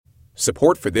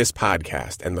Support for this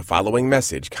podcast and the following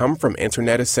message come from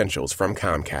Internet Essentials from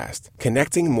Comcast,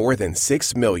 connecting more than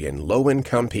 6 million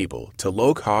low-income people to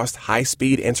low-cost,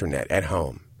 high-speed internet at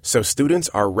home. So students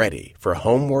are ready for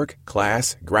homework,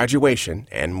 class, graduation,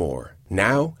 and more.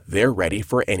 Now they're ready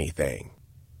for anything.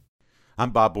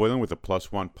 I'm Bob Boylan with the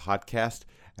Plus One Podcast,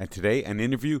 and today an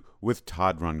interview with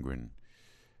Todd Rundgren.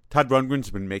 Todd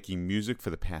Rundgren's been making music for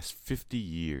the past 50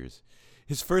 years.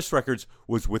 His first records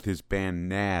was with his band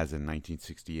Nazz in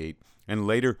 1968, and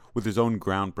later with his own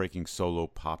groundbreaking solo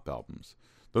pop albums.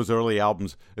 Those early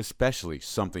albums, especially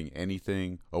Something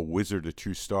Anything, A Wizard, A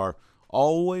True Star,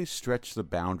 always stretch the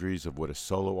boundaries of what a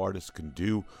solo artist can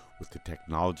do with the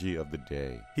technology of the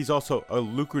day. He's also a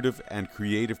lucrative and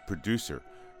creative producer.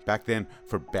 Back then,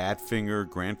 for Badfinger,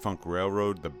 Grand Funk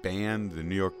Railroad, The Band, the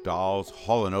New York Dolls,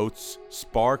 Hall & Oates,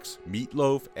 Sparks,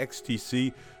 Meatloaf,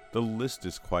 XTC, the list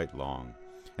is quite long.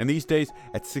 And these days,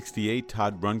 at 68,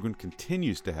 Todd Rundgren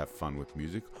continues to have fun with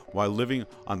music while living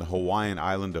on the Hawaiian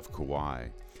island of Kauai.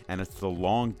 And it's the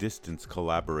long-distance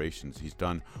collaborations he's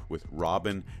done with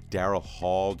Robin, Daryl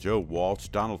Hall, Joe Walsh,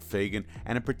 Donald Fagen,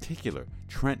 and in particular,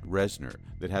 Trent Reznor,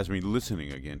 that has me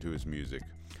listening again to his music.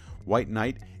 White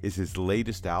Night is his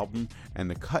latest album,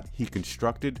 and the cut he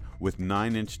constructed with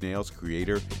Nine Inch Nails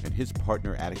creator and his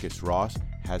partner Atticus Ross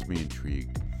has me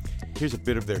intrigued. Here's a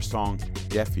bit of their song,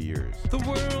 Deaf Ears. The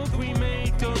world we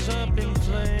made goes up in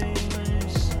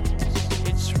flames.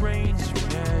 It's rains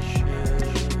and ashes.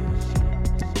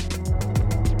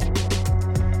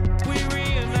 We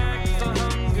reenact the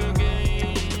Hunger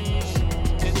Games.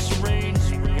 It's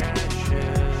rains and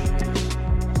ashes.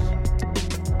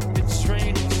 It's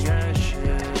raining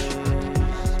ashes.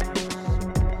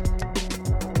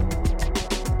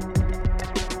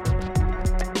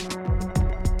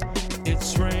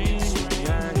 It's rain.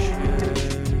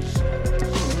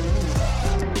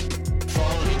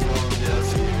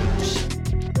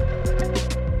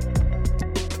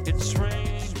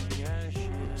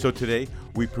 So today,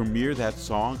 we premiere that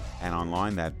song and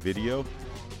online that video.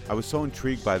 I was so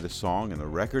intrigued by the song and the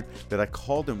record that I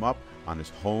called him up on his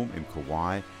home in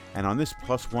Kauai, and on this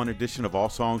Plus One edition of All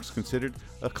Songs Considered,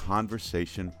 a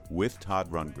conversation with Todd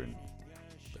Rundgren.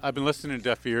 I've been listening to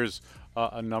Deaf Ears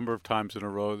a number of times in a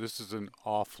row. This is an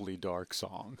awfully dark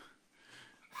song.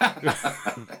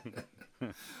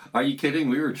 Are you kidding?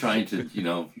 We were trying to,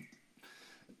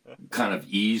 kind of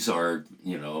ease our,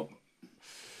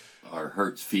 our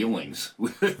hurts feelings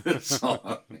with this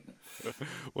song.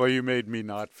 Well, you made me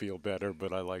not feel better,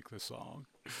 but I like the song.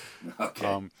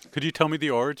 Okay. Could you tell me the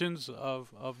origins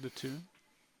of the tune?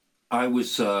 I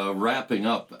was wrapping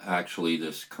up, actually,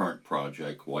 this current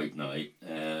project, White Night,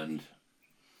 and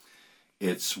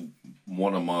it's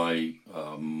one of my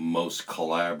most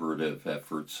collaborative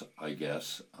efforts, I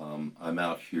guess. I'm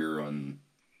out here on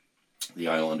the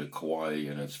island of Kauai,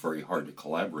 and it's very hard to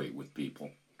collaborate with people.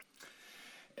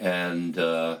 And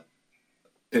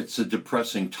it's a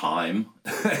depressing time,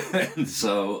 and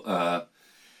so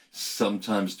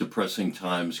sometimes depressing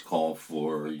times call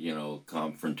for,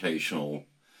 confrontational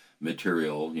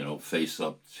material, face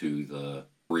up to the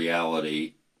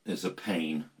reality is a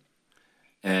pain.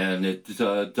 And it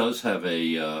does have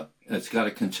it's got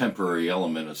a contemporary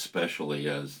element, especially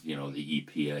as, the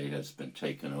EPA has been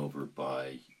taken over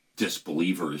by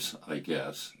disbelievers, I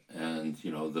guess. And,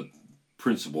 the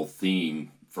principal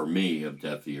theme for me of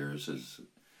Deaf Ears is,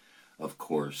 of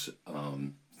course,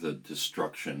 the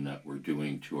destruction that we're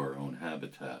doing to our own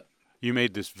habitat. You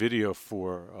made this video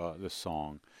for the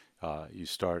song. You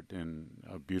start in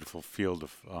a beautiful field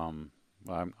of,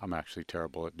 I'm actually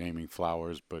terrible at naming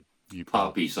flowers, but you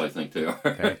poppies, I think they are.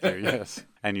 Thank you, yes.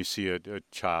 And you see a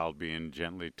child being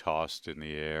gently tossed in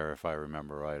the air, if I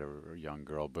remember right, or a young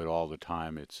girl, but all the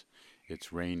time it's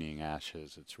raining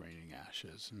ashes, it's raining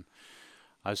ashes. And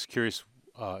I was curious,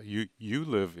 you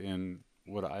live in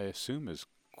what I assume is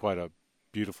quite a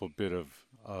beautiful bit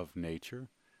of nature.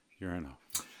 You're in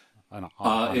an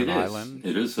island.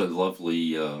 It is a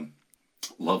lovely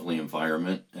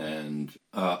environment, and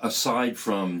aside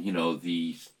from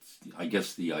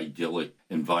the idyllic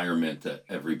environment that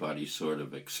everybody sort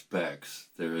of expects,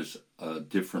 there is a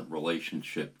different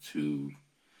relationship to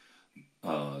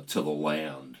the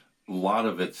land. A lot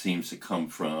of it seems to come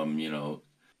from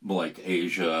like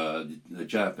Asia. The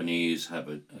Japanese have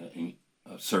a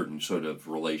certain sort of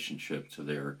relationship to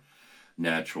their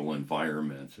natural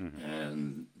environment,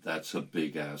 and that's a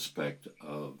big aspect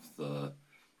of the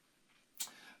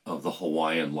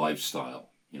Hawaiian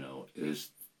lifestyle, is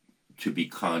to be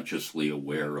consciously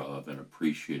aware of and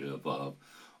appreciative of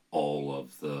all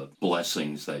of the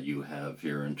blessings that you have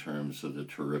here in terms of the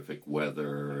terrific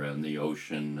weather and the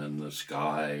ocean and the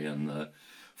sky and the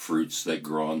fruits that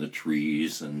grow on the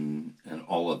trees and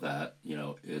all of that.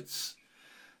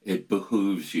 It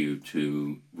behooves you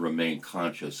to remain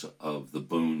conscious of the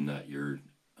boon that you're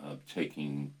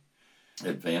taking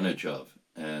advantage of.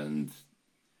 And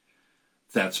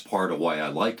that's part of why I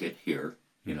like it here,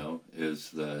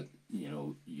 is that,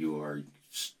 you are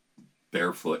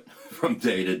barefoot from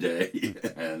day to day.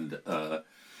 And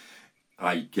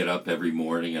I get up every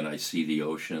morning and I see the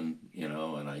ocean,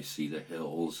 and I see the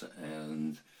hills,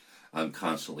 and I'm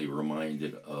constantly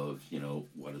reminded of,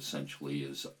 what essentially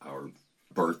is our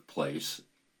birthplace.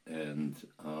 And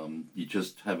you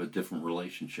just have a different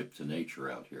relationship to nature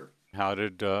out here. How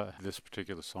did this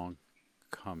particular song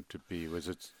come to be? Was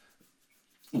it?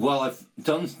 Well, I've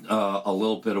done a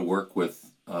little bit of work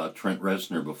with Trent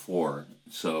Reznor before.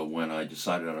 So when I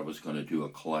decided I was going to do a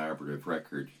collaborative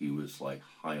record, he was like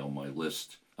high on my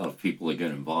list of people to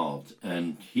get involved.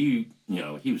 And he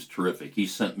was terrific. He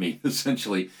sent me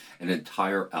essentially an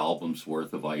entire album's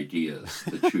worth of ideas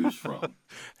to choose from.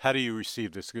 How do you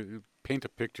receive this? Paint a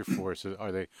picture for us.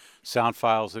 Are they sound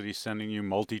files that he's sending you,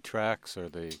 multi-tracks? Are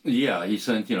they? Yeah, he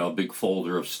sent, a big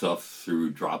folder of stuff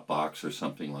through Dropbox or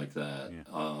something like that.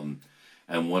 Yeah.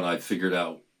 And when I figured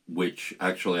out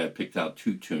I picked out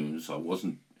 2 tunes.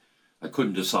 I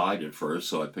couldn't decide at first,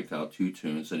 so I picked out 2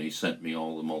 tunes, and he sent me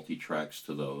all the multi-tracks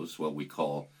to those, what we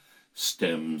call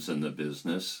stems in the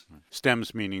business.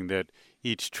 Stems meaning that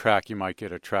each track, you might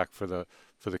get a track for the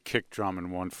kick drum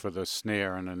and one for the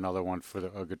snare and another one for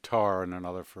a guitar and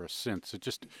another for a synth. So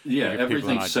just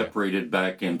everything's separated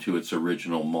back into its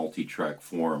original multi-track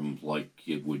form like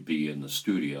it would be in the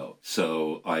studio.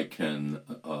 So I can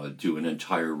do an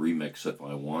entire remix if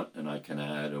I want, and I can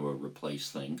add or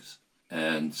replace things.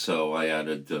 And so I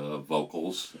added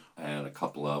vocals and a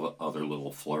couple of other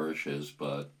little flourishes,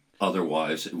 but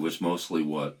otherwise it was mostly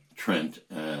what Trent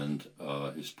and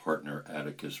his partner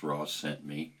Atticus Ross sent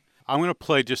me. I'm going to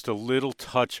play just a little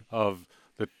touch of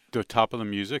the top of the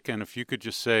music, and if you could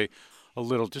just say a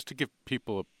little, just to give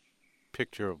people a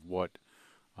picture of what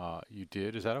you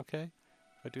did. Is that okay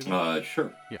if I do that?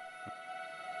 Sure. Yeah.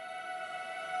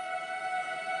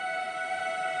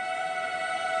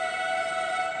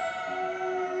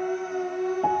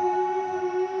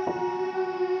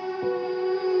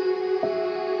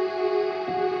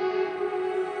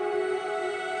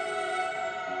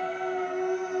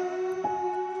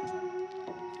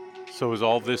 So is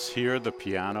all this here, the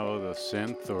piano, the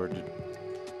synth, or did...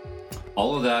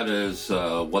 All of that is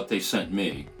what they sent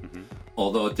me,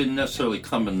 although it didn't necessarily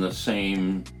come in the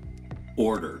same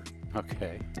order.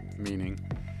 Okay, meaning?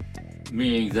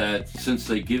 Meaning that since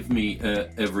they give me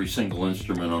every single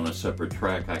instrument on a separate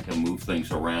track, I can move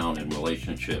things around in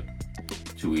relationship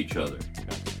to each other.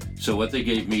 Okay. So what they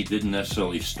gave me didn't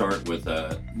necessarily start with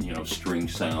a string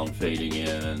sound fading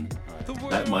in. Right.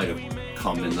 That might have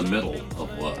come in the middle of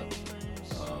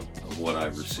what I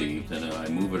received, and I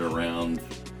move it around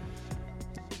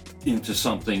into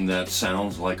something that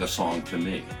sounds like a song to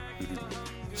me.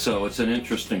 So it's an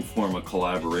interesting form of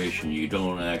collaboration. You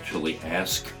don't actually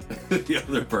ask the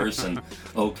other person,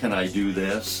 oh, can I do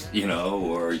this?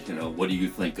 Or, what do you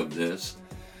think of this?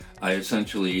 I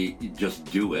essentially just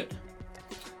do it,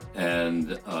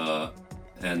 and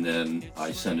then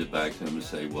I send it back to him and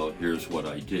say, well, here's what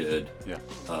I did. Yeah.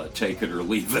 Take it or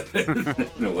leave it,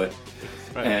 in a way.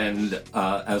 Right. And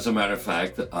as a matter of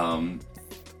fact,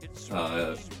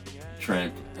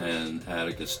 Trent and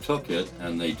Atticus took it,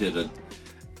 and they did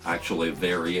actually a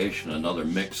variation, another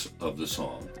mix of the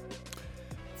song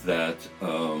that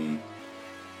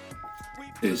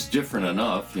is different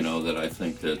enough, that I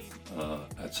think that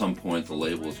at some point the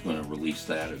label is going to release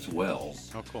that as well.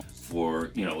 Oh, cool.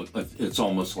 For, it's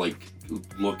almost like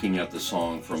looking at the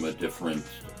song from a different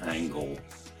angle,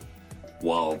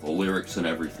 while the lyrics and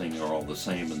everything are all the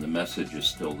same and the message is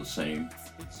still the same.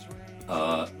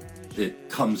 It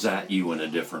comes at you in a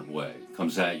different way,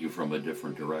 comes at you from a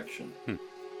different direction.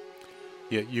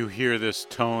 Yeah, you hear this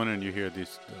tone and you hear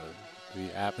this,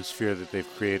 the atmosphere that they've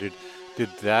created. Did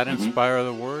that inspire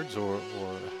the words, or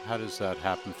how does that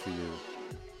happen for you?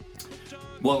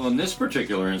 Well, in this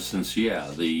particular instance,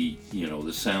 yeah, the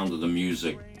sound of the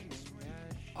music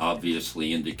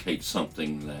obviously indicates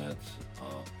something that,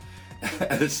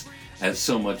 as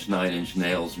so much Nine Inch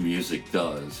Nails music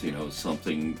does,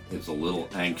 something is a little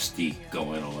angsty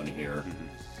going on here.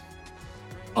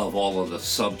 Of all of the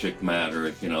subject matter,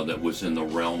 that was in the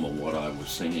realm of what I was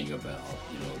singing about,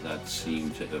 that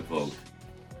seemed to evoke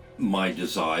my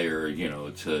desire,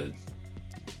 to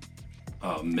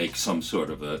make some sort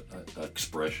of a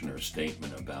expression or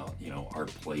statement about, our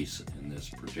place in this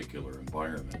particular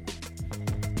environment.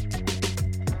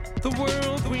 The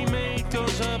world we make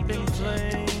goes up in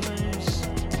flames.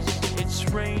 It's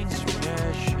rains and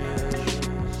ashes.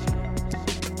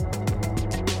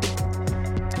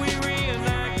 We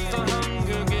reenact the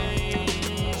Hunger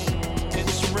Games.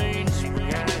 It's rains and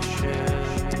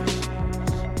ashes.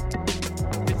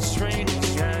 It's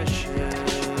raining ashes.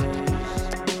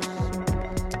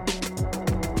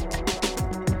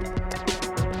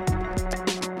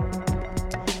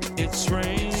 It's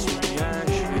rain and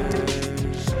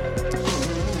ashes,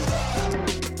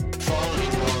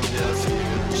 falling on deaf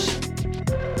ears.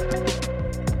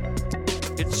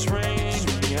 It's rain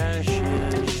and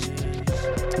ashes,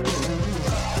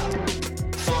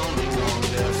 falling on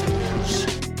deaf ears.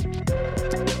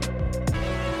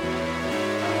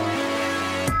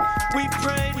 We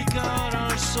pray to God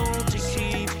our soul to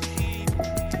keep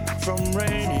from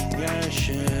raining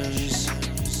ashes.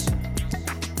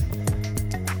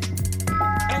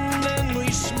 We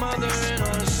smother in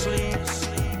our sleep,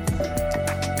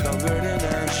 covered in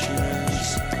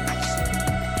ashes.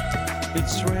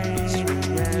 It's rain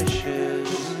and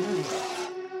ashes.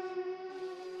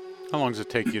 How long does it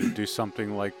take you to do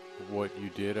something like what you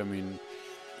did? I mean,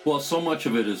 Well, so much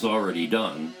of it is already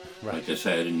done. Right. Like I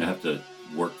said, I didn't have to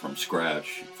work from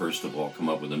scratch. First of all, come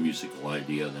up with a musical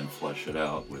idea, then flesh it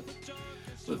out with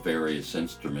various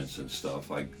instruments and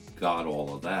stuff. I got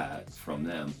all of that from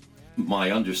them.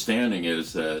 My understanding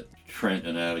is that Trent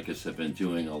and Atticus have been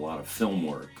doing a lot of film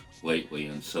work lately,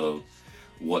 and so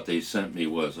what they sent me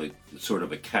was sort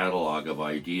of a catalog of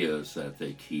ideas that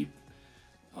they keep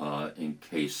in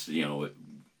case,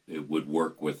 it would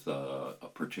work with a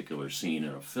particular scene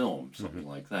in a film, something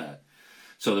like that.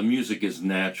 So the music is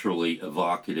naturally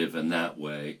evocative in that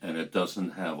way, and it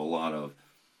doesn't have a lot of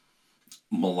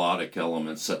melodic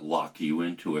elements that lock you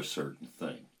into a certain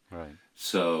thing. right.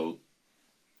 So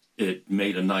it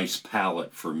made a nice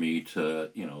palette for me to,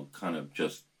 kind of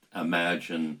just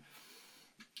imagine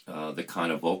the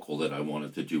kind of vocal that I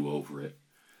wanted to do over it.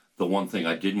 The one thing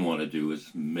I didn't want to do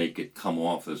is make it come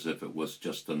off as if it was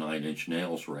just a Nine Inch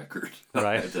Nails record.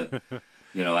 Right.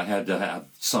 I had to have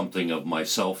something of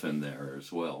myself in there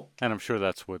as well. And I'm sure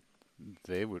that's what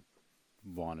they would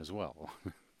want as well.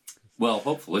 Well,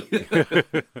 hopefully.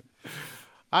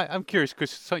 I'm curious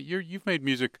because you've made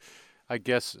music, I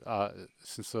guess,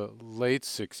 since the late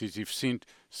 60s. You've seen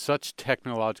such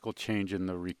technological change in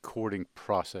the recording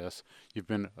process. You've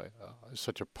been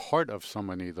such a part of so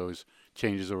many of those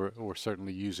changes, or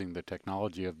certainly using the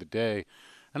technology of the day.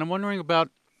 And I'm wondering about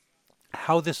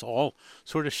how this all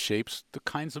sort of shapes the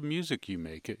kinds of music you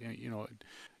make.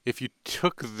 If you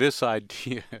took this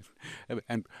idea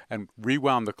and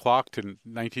rewound the clock to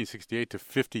 1968 to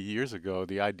 50 years ago,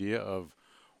 the idea of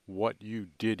what you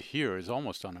did here is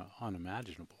almost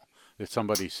unimaginable. If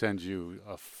somebody sends you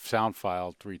a sound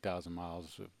file 3,000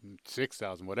 miles,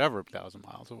 6,000, whatever, 1,000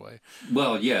 miles away.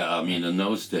 Well, yeah, I mean, in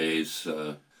those days,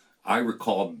 I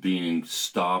recall being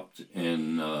stopped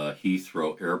in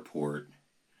Heathrow Airport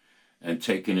and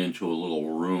taken into a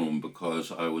little room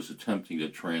because I was attempting to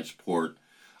transport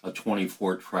a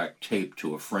 24-track tape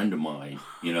to a friend of mine,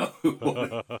 who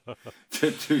wanted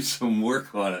to do some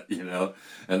work on it,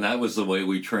 And that was the way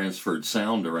we transferred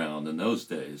sound around in those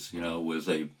days, was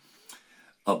a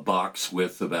box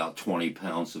with about 20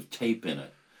 pounds of tape in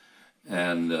it.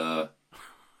 And,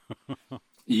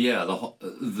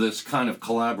 this kind of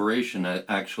collaboration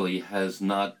actually has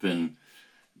not been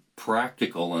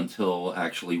practical until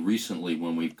actually recently,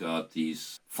 when we've got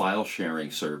these file sharing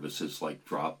services like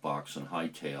Dropbox and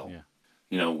Hightail,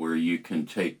 where you can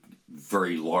take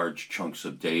very large chunks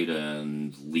of data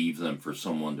and leave them for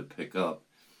someone to pick up.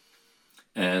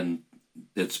 And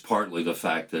it's partly the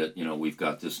fact that, we've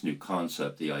got this new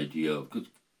concept, the idea of,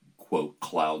 quote,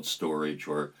 cloud storage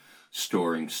or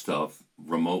storing stuff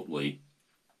remotely,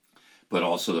 but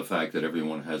also the fact that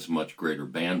everyone has much greater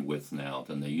bandwidth now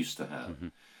than they used to have. Mm-hmm.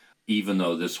 Even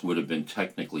though this would have been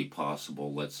technically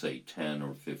possible, let's say 10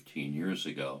 or 15 years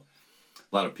ago,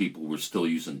 a lot of people were still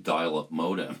using dial-up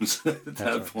modems at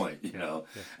that point, Yeah.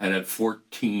 And at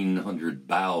 1,400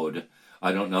 baud,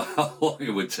 I don't know how long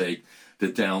it would take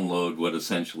to download what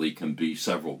essentially can be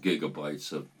several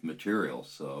gigabytes of material.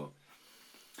 So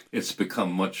it's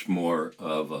become much more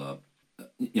of a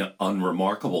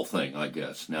unremarkable thing, I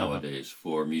guess, nowadays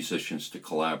for musicians to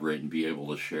collaborate and be able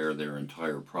to share their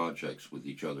entire projects with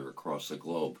each other across the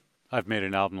globe. I've made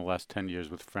an album the last 10 years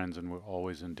with friends, and we're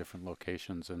always in different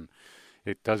locations, and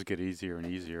it does get easier and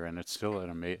easier, and it still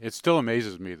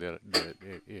amazes me that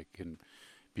it can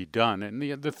be done. And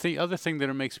the other thing that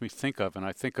it makes me think of, and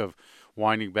I think of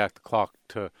winding back the clock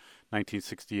to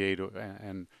 1968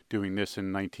 and doing this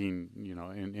in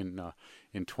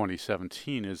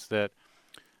 2017, is that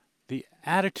the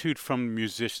attitude from a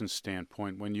musician's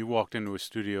standpoint, when you walked into a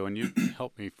studio, and you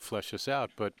helped me flesh this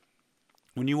out, but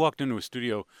when you walked into a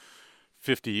studio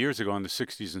 50 years ago in the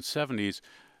 60s and 70s,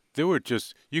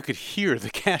 you could hear the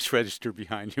cash register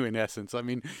behind you, in essence. I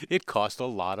mean, it cost a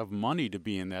lot of money to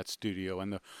be in that studio,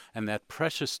 and that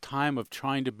precious time of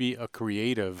trying to be a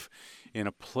creative in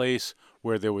a place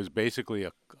where there was basically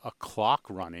a clock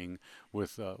running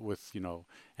with an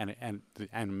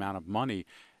amount of money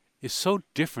is so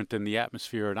different than the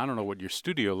atmosphere. And I don't know what your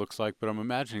studio looks like, but I'm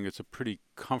imagining it's a pretty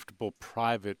comfortable,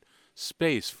 private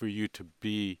space for you to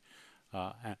be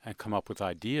and come up with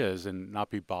ideas and not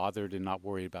be bothered and not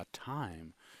worry about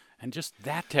time. And just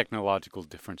that technological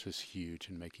difference is huge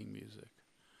in making music.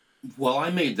 Well,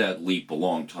 I made that leap a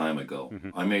long time ago.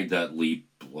 I made that leap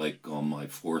like on my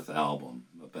fourth album,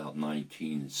 about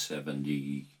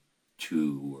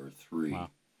 1972 or 3,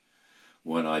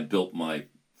 when I built my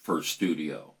first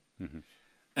studio.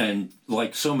 And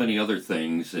like so many other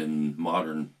things in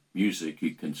modern music,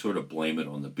 you can sort of blame it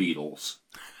on the Beatles.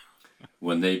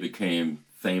 When they became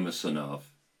famous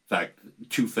enough, in fact,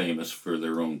 too famous for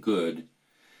their own good,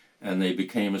 and they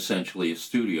became essentially a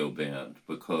studio band,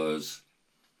 because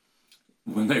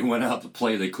when they went out to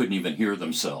play, they couldn't even hear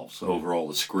themselves over all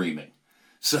the screaming.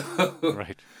 So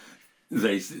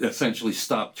they essentially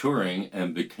stopped touring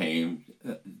and became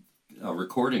a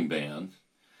recording band.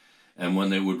 And when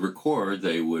they would record,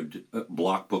 they would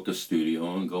block book a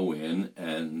studio and go in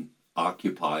and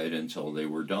occupy it until they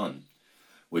were done,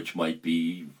 which might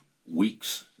be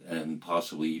weeks and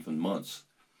possibly even months.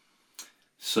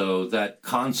 So that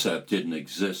concept didn't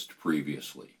exist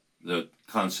previously. The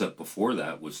concept before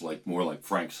that was more like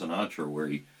Frank Sinatra, where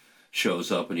he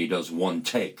shows up and he does one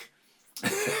take.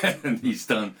 And he's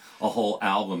done a whole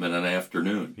album in an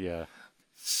afternoon. Yeah.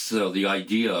 So the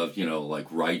idea of, like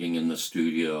writing in the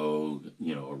studio,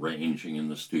 arranging in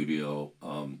the studio,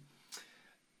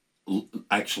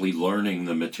 actually learning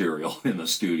the material in the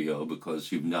studio,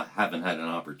 because you haven't had an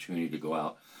opportunity to go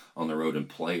out on the road and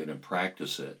play it and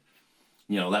practice it.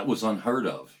 That was unheard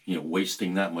of.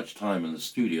 Wasting that much time in the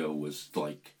studio was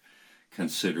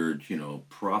considered,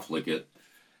 profligate.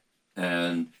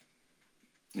 And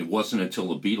it wasn't until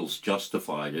the Beatles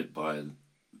justified it by,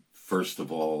 first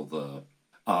of all, the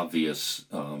obvious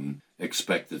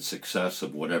expected success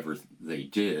of whatever they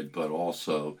did, but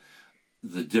also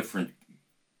the different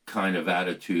kind of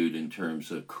attitude in terms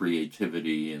of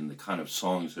creativity and the kind of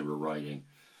songs they were writing.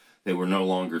 They were no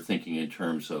longer thinking in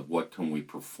terms of what can we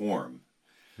perform,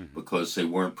 because they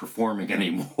weren't performing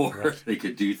anymore. They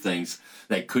could do things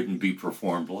that couldn't be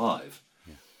performed live.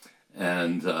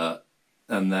 And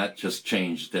that just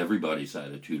changed everybody's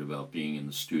attitude about being in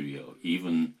the studio.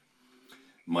 Even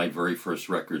my very first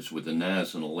records with the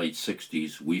Nazz in the late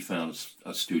 60s, we found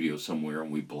a studio somewhere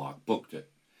and we block booked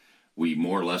it. We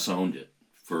more or less owned it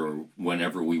for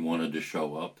whenever we wanted to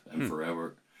show up and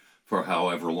for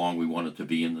however long we wanted to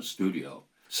be in the studio.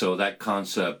 So that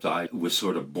concept was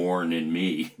sort of born in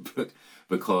me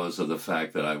because of the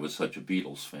fact that I was such a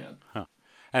Beatles fan.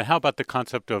 And how about the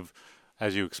concept of,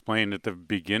 as you explained at the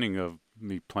beginning of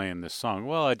me playing this song,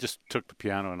 well, I just took the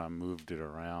piano and I moved it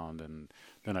around, and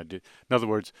then I did. In other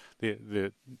words,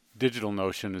 the digital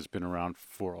notion has been around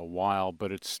for a while,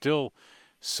 but it's still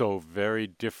so very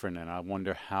different, and I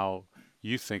wonder how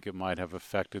you think it might have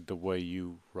affected the way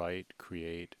you write,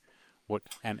 create.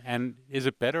 And is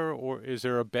it better, or is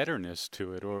there a betterness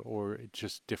to it, or it's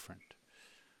just different?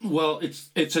 Well,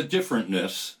 it's a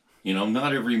differentness.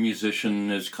 Not every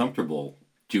musician is comfortable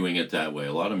doing it that way.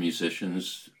 A lot of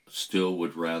musicians still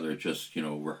would rather just,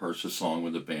 rehearse a song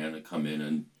with a band and come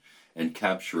in and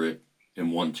capture it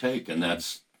in one take, and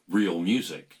that's real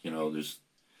music.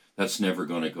 That's never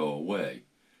going to go away.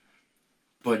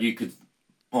 But you could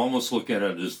almost look at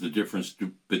it as the difference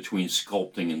between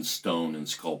sculpting in stone and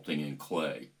sculpting in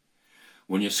clay.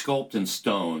 When you sculpt in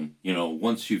stone,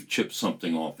 once you've chipped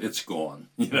something off, it's gone.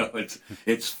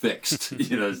 It's fixed.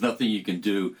 There's nothing you can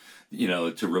do,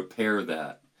 to repair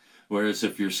that. Whereas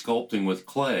if you're sculpting with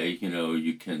clay,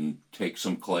 you can take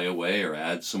some clay away or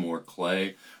add some more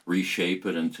clay, reshape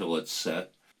it until it's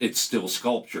set. It's still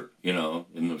sculpture, in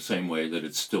the same way that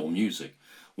it's still music.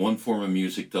 One form of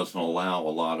music doesn't allow a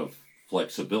lot of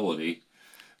flexibility,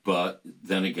 but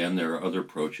then again, there are other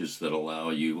approaches that allow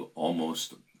you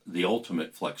almost the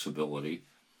ultimate flexibility,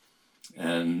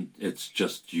 and it's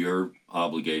just your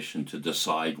obligation to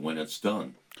decide when it's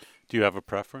done. Do you have a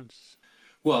preference?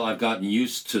 Well, I've gotten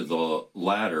used to the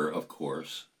latter, of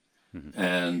course.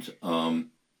 And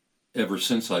ever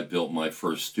since I built my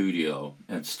first studio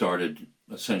and started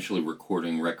essentially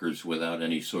recording records without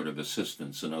any sort of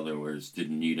assistance, in other words,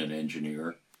 didn't need an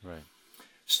engineer, Right.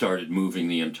 started moving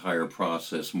the entire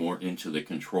process more into the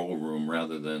control room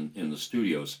rather than in the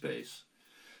studio space.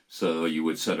 So you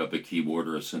would set up a keyboard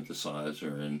or a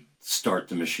synthesizer and start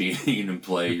the machine and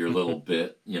play your little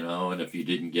bit, and if you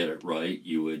didn't get it right,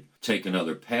 you would take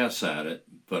another pass at it,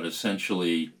 but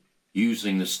essentially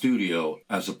using the studio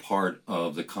as a part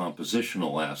of the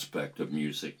compositional aspect of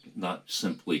music, not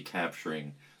simply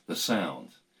capturing the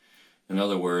sound. In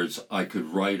other words, I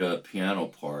could write a piano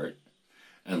part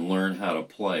and learn how to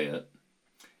play it,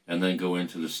 and then go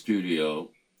into the studio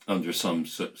under some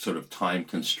sort of time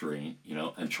constraint,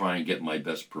 and try and get my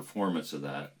best performance of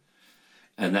that.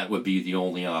 And that would be the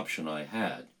only option I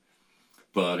had.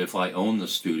 But if I own the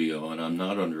studio and I'm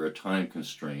not under a time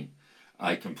constraint,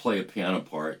 I can play a piano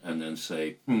part and then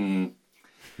say,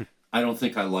 I don't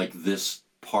think I like this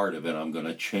part of it. I'm going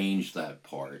to change that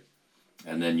part.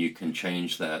 And then you can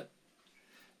change that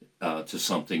to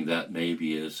something that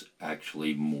maybe is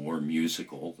actually more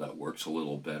musical, that works a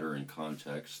little better in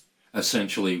context.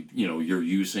 Essentially, you're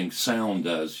using sound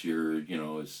as your,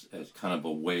 as kind of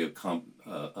a way of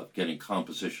getting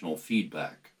compositional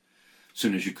feedback. As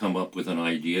soon as you come up with an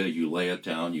idea, you lay it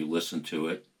down, you listen to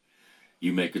it,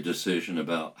 you make a decision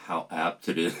about how apt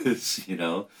it is,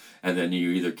 and then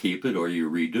you either keep it or you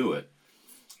redo it,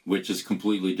 which is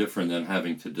completely different than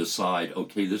having to decide,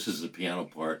 okay, this is the piano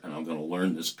part, and I'm going to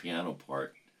learn this piano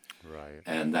part. Right.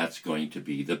 And that's going to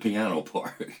be the piano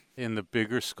part. In the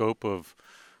bigger scope of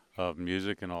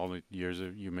music and all the years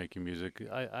of you making music,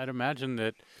 I'd imagine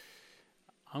that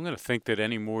I'm going to think that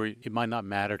anymore it might not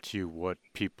matter to you what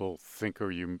people think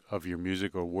of your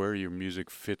music or where your music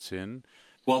fits in.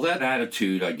 Well, that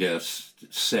attitude, I guess,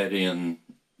 set in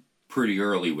pretty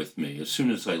early with me. As soon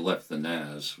as I left the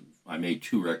Nazz, I made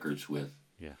 2 records with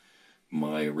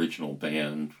my original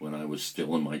band when I was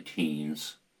still in my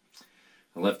teens.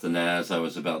 I left the Nazz, I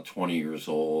was about 20 years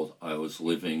old. I was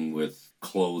living with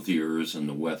clothiers in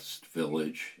the West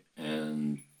Village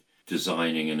and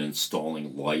designing and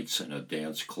installing lights in a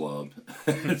dance club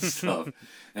and stuff.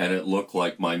 And it looked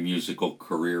like my musical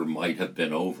career might have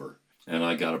been over. And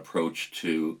I got approached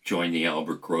to join the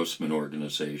Albert Grossman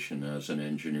organization as an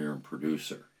engineer and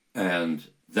producer. And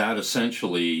that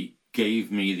essentially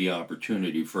gave me the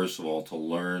opportunity, first of all, to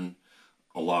learn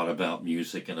a lot about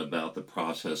music and about the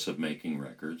process of making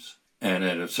records. And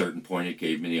at a certain point, it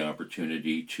gave me the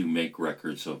opportunity to make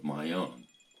records of my own,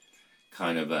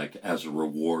 kind of like as a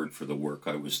reward for the work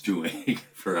I was doing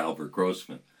for Albert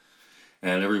Grossman.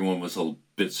 And everyone was a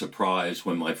bit surprised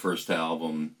when I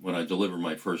delivered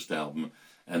my first album,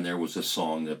 and there was a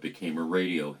song that became a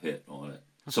radio hit on it.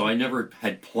 So I never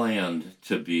had planned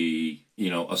to be,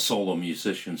 a solo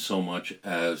musician so much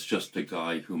as just a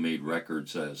guy who made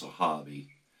records as a hobby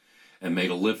and made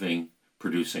a living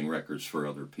producing records for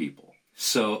other people.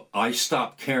 So I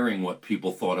stopped caring what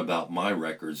people thought about my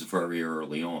records very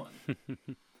early on.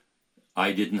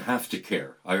 I didn't have to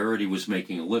care. I already was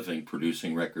making a living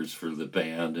producing records for the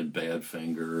band and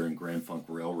Badfinger and Grand Funk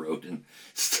Railroad and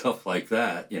stuff like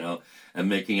that, and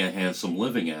making a handsome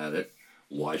living at it.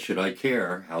 Why should I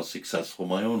care how successful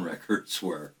my own records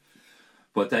were?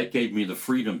 But that gave me the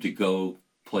freedom to go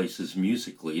places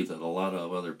musically that a lot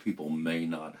of other people may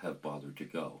not have bothered to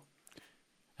go.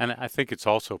 And I think it's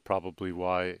also probably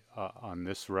why on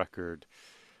this record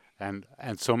and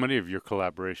so many of your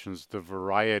collaborations, the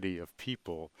variety of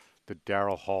people, the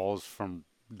Daryl Halls from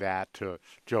that to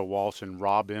Joe Walsh and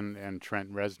Robin and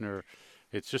Trent Reznor,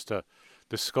 it's just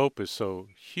the scope is so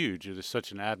huge. It is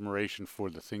such an admiration for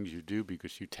the things you do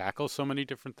because you tackle so many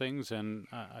different things, and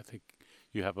I think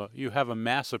you have a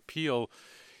mass appeal,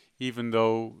 even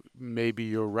though maybe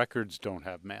your records don't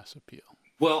have mass appeal.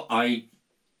 Well, I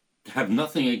have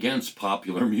nothing against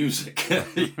popular music.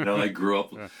 I grew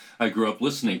up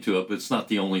listening to it, but it's not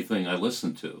the only thing I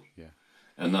listened to. Yeah.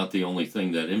 And not the only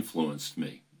thing that influenced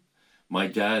me. My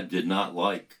dad did not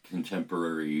like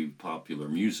contemporary popular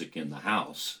music in the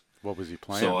house. What was he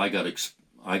playing? So I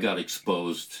got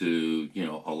exposed to,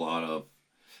 a lot of,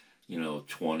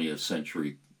 20th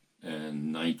century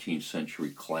and 19th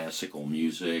century classical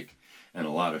music and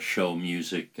a lot of show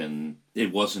music. And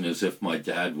it wasn't as if my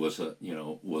dad was a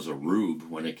rube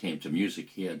when it came to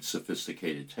music. He had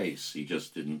sophisticated tastes. He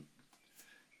just didn't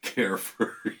care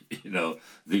for,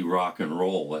 the rock and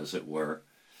roll, as it were.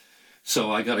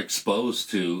 So I got exposed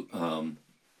to,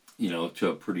 to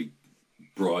a pretty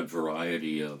broad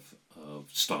variety of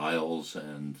styles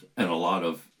and a lot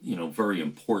of, very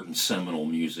important seminal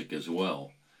music as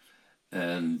well.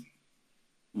 And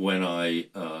when I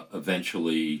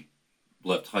eventually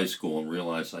left high school and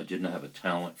realized I didn't have a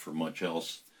talent for much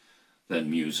else than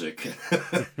music,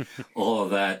 all of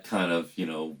that kind of,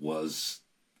 was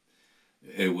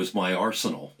my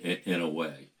arsenal in a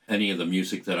way. Any of the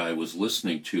music that I was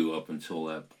listening to up until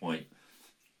that point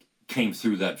came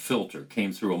through that filter,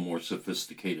 came through a more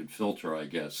sophisticated filter, I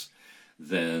guess,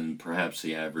 than perhaps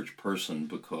the average person,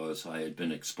 because I had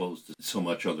been exposed to so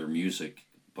much other music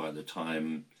by the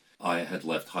time I had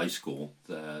left high school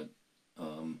that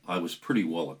I was pretty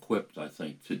well equipped, I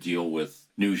think, to deal with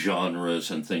new genres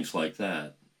and things like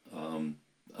that.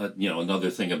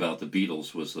 Another thing about the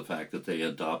Beatles was the fact that they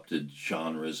adopted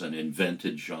genres and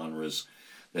invented genres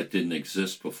that didn't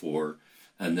exist before,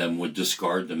 and then would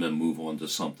discard them and move on to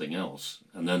something else.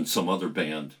 And then some other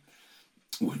band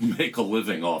would make a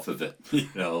living off of it.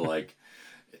 Like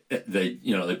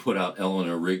they put out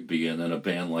Eleanor Rigby, and then a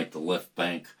band like the Left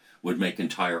Bank would make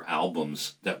entire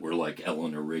albums that were like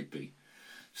Eleanor Rigby.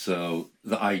 So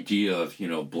the idea of,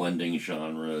 blending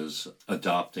genres,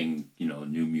 adopting,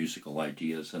 new musical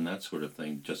ideas and that sort of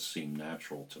thing just seemed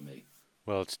natural to me.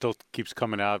 Well, it still keeps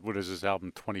coming out. What is this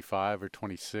album, 25 or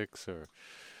 26 or?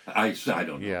 I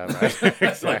don't know. Yeah, right.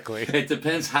 Exactly. It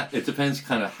depends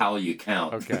kind of how you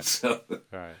count. Okay. So. All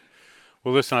right.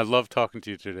 Well, listen, I love talking to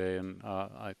you today, and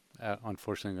I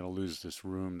unfortunately am going to lose this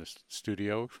room, this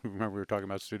studio. Remember we were talking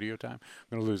about studio time?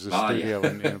 I'm going to lose this studio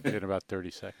in about 30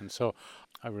 seconds. So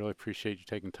I really appreciate you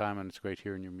taking time, and it's great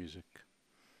hearing your music.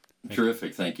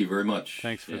 Terrific. Thank you very much.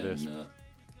 Thanks for this.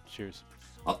 Cheers.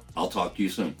 I'll talk to you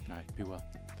soon. All right. Be well.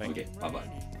 Thank you. Bye-bye.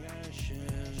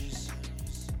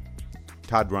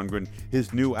 Todd Rundgren.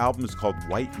 His new album is called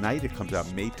White Night. It comes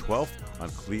out May 12th on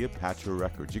Cleopatra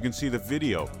Records. You can see the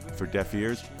video for deaf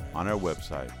ears on our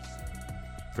website.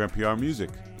 For NPR Music,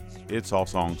 it's All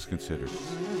Songs Considered.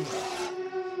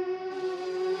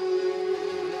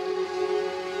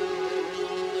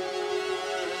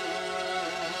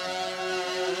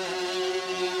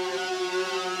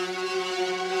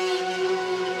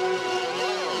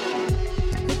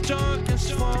 Dark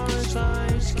as far as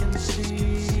eyes can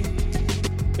see,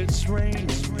 it's raining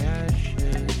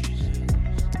ashes.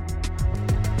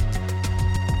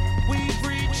 We've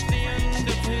reached the end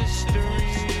of history.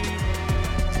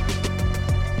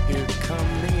 Here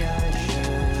come the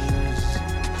ashes,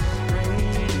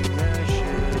 raining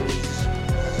ashes,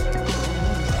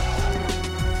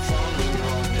 falling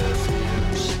on deaf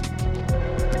ears.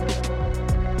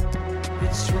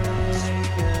 It's raining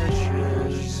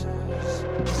ashes,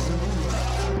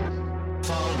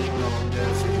 falling on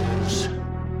deaf ears.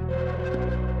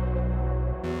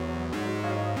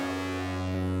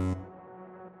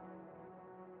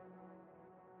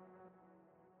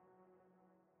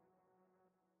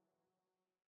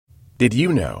 Did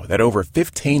you know that over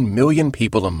 15 million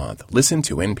people a month listen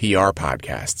to NPR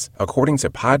podcasts, according to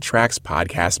Podtrac's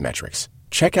podcast metrics?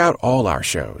 Check out all our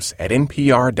shows at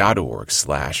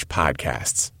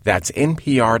npr.org/podcasts. That's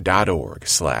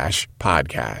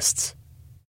npr.org/podcasts.